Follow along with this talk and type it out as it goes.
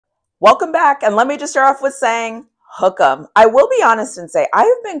Welcome back, and let me just start off with saying, hook 'em. I will be honest and say I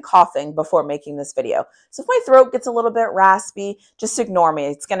have been coughing before making this video. So if my throat gets a little bit raspy, just ignore me.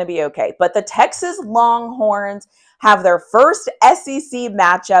 It's going to be okay. But the Texas Longhorns have their first SEC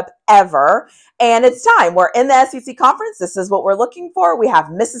matchup ever, and it's time. We're in the SEC conference. This is what we're looking for. We have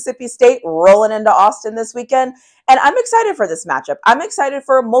Mississippi State rolling into Austin this weekend, and I'm excited for this matchup. I'm excited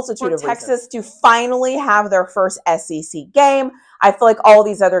for a multitude of Texas to finally have their first SEC game. I feel like all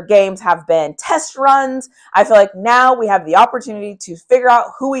these other games have been test runs. I feel like now we have the opportunity to figure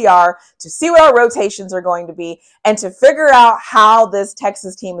out who we are, to see what our rotations are going to be, and to figure out how this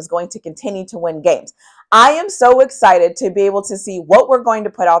Texas team is going to continue to win games. I am so excited to be able to see what we're going to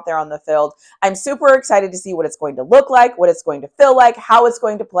put out there on the field. I'm super excited to see what it's going to look like, what it's going to feel like, how it's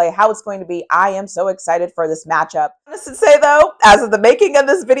going to play, how it's going to be. I am so excited for this matchup. Honest to say though, as of the making of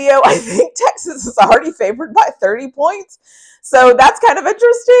this video, I think Texas is already favored by 30 points. So that's kind of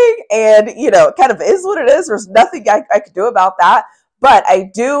interesting, and it kind of is what it is. There's nothing I could do about that. But I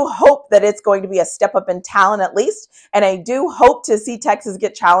do hope that it's going to be a step up in talent at least. And I do hope to see Texas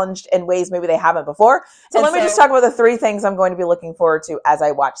get challenged in ways maybe they haven't before. So let me just talk about the three things I'm going to be looking forward to as I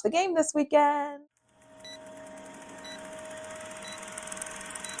watch the game this weekend.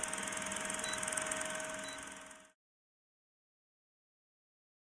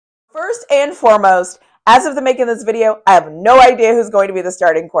 First and foremost, as of the making of this video, I have no idea who's going to be the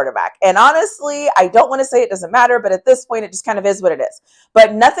starting quarterback. And honestly, I don't want to say it doesn't matter, but at this point, it just kind of is what it is.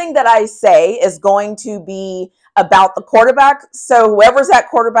 But nothing that I say is going to be about the quarterback. So whoever's at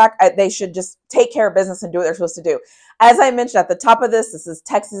quarterback, they should just take care of business and do what they're supposed to do. As I mentioned at the top of this is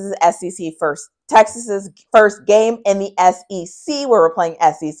Texas's Texas's first game in the SEC, where we're playing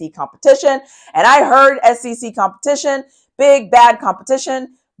SEC competition. And I heard SEC competition, big, bad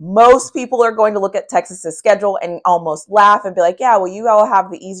competition. Most people are going to look at Texas's schedule and almost laugh and be like, yeah, well, you all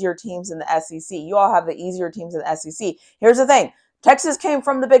have the easier teams in the SEC. You all have the easier teams in the SEC. Here's the thing. Texas came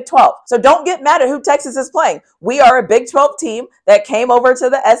from the Big 12. So don't get mad at who Texas is playing. We are a Big 12 team that came over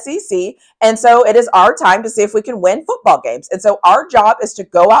to the SEC. And so it is our time to see if we can win football games. And so our job is to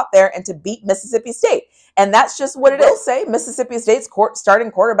go out there and to beat Mississippi State. And that's just what it is. I'll say Mississippi State's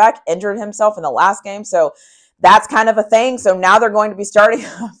starting quarterback injured himself in the last game. So that's kind of a thing. So now they're going to be starting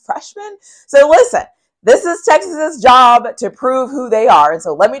a freshman. So listen, this is Texas's job to prove who they are. And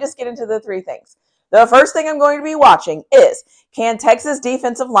so let me just get into the three things. The first thing I'm going to be watching is, can Texas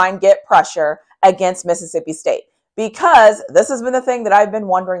defensive line get pressure against Mississippi State? Because this has been the thing that I've been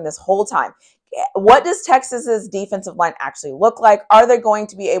wondering this whole time. What does Texas's defensive line actually look like? Are they going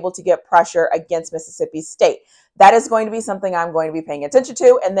to be able to get pressure against Mississippi State? That is going to be something I'm going to be paying attention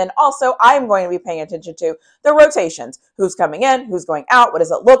to. And then also I'm going to be paying attention to the rotations. Who's coming in, who's going out, what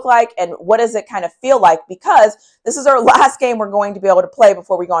does it look like, and what does it kind of feel like? Because this is our last game we're going to be able to play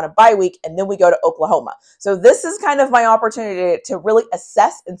before we go on a bye week, and then we go to Oklahoma. So this is kind of my opportunity to really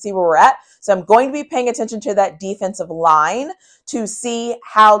assess and see where we're at. So I'm going to be paying attention to that defensive line to see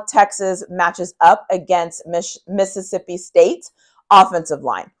how Texas matches up against Mississippi State's offensive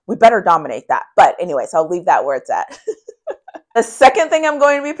line. We better dominate that. But anyways, I'll leave that where it's at. The second thing I'm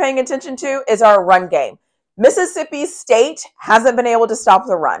going to be paying attention to is our run game. Mississippi State hasn't been able to stop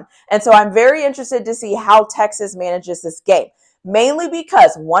the run. And so I'm very interested to see how Texas manages this game. Mainly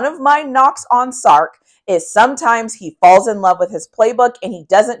because one of my knocks on Sark is sometimes he falls in love with his playbook and he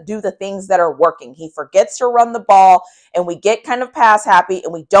doesn't do the things that are working. He forgets to run the ball and we get kind of pass happy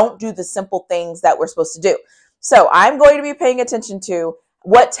and we don't do the simple things that we're supposed to do. So I'm going to be paying attention to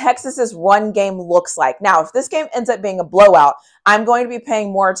what Texas's run game looks like. Now, if this game ends up being a blowout, I'm going to be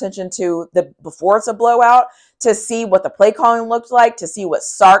paying more attention to before it's a blowout to see what the play calling looks like, to see what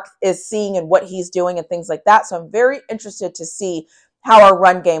Sark is seeing and what he's doing and things like that. So I'm very interested to see how our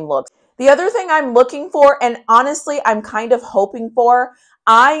run game looks. The other thing I'm looking for, and honestly, I'm kind of hoping for,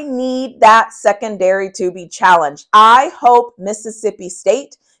 I need that secondary to be challenged. I hope Mississippi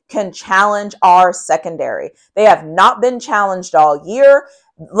State can challenge our secondary. They have not been challenged all year.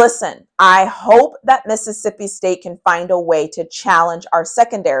 Listen, I hope that Mississippi State can find a way to challenge our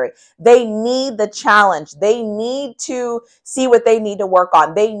secondary. They need the challenge. They need to see what they need to work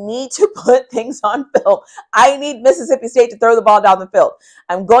on. They need to put things on film. I need Mississippi State to throw the ball down the field.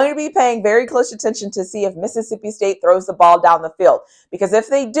 I'm going to be paying very close attention to see if Mississippi State throws the ball down the field. Because if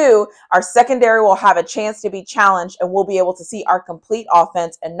they do, our secondary will have a chance to be challenged and we'll be able to see our complete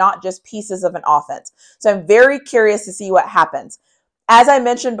offense and not just pieces of an offense. So I'm very curious to see what happens. As I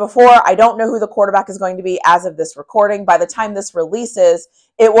mentioned before, I don't know who the quarterback is going to be as of this recording. By the time this releases,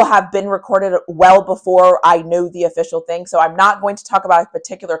 it will have been recorded well before I know the official thing. So I'm not going to talk about a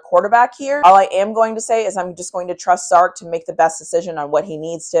particular quarterback here. All I am going to say is I'm just going to trust Sark to make the best decision on what he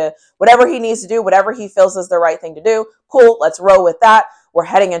needs to, whatever he needs to do, whatever he feels is the right thing to do. Cool, let's roll with that. We're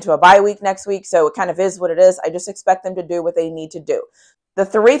heading into a bye week next week, so it kind of is what it is. I just expect them to do what they need to do. The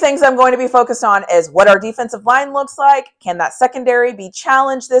three things I'm going to be focused on is what our defensive line looks like. Can that secondary be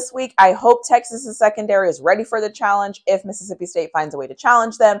challenged this week? I hope Texas's secondary is ready for the challenge if Mississippi State finds a way to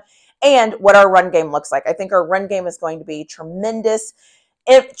challenge them. And what our run game looks like. I think our run game is going to be tremendously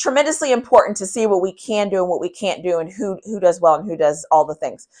important to see what we can do and what we can't do and who does well and who does all the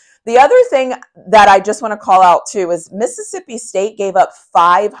things. The other thing that I just want to call out too is Mississippi State gave up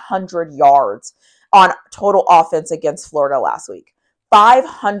 500 yards on total offense against Florida last week.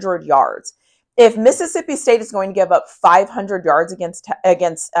 500 yards. If Mississippi State is going to give up 500 yards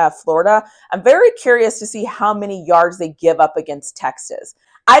against Florida, I'm very curious to see how many yards they give up against Texas.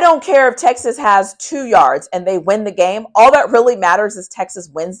 I don't care if Texas has 2 yards and they win the game. All that really matters is Texas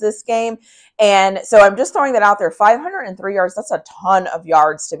wins this game. And so I'm just throwing that out there. 503 yards, that's a ton of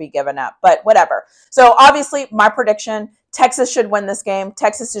yards to be given up, but whatever. So obviously my prediction, Texas should win this game.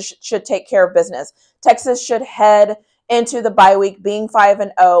 Texas should take care of business. Texas should head into the bye week being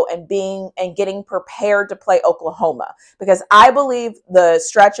 5-0 and getting prepared to play Oklahoma, because I believe the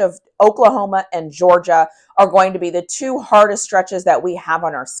stretch of Oklahoma and Georgia are going to be the two hardest stretches that we have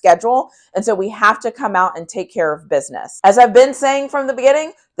on our schedule. And so we have to come out and take care of business. As I've been saying from the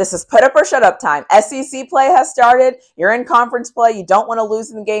beginning, this is put up or shut up time. SEC play has started. You're in conference play. You don't want to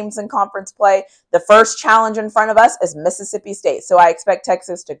lose in games in conference play. The first challenge in front of us is Mississippi State. So I expect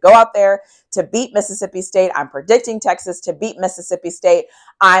Texas to go out there to beat Mississippi State. I'm predicting Texas to beat Mississippi State.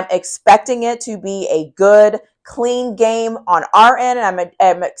 I'm expecting it to be a good, clean game on our end, and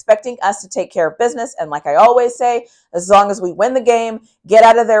I'm expecting us to take care of business. And like I always say, as long as we win the game, get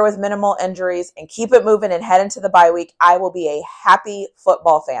out of there with minimal injuries, and keep it moving and head into the bye week, I will be a happy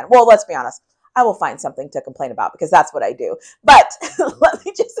football fan. Well, let's be honest. I will find something to complain about because that's what I do. But let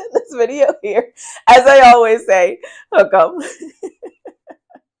me just end this video here. As I always say, hook 'em.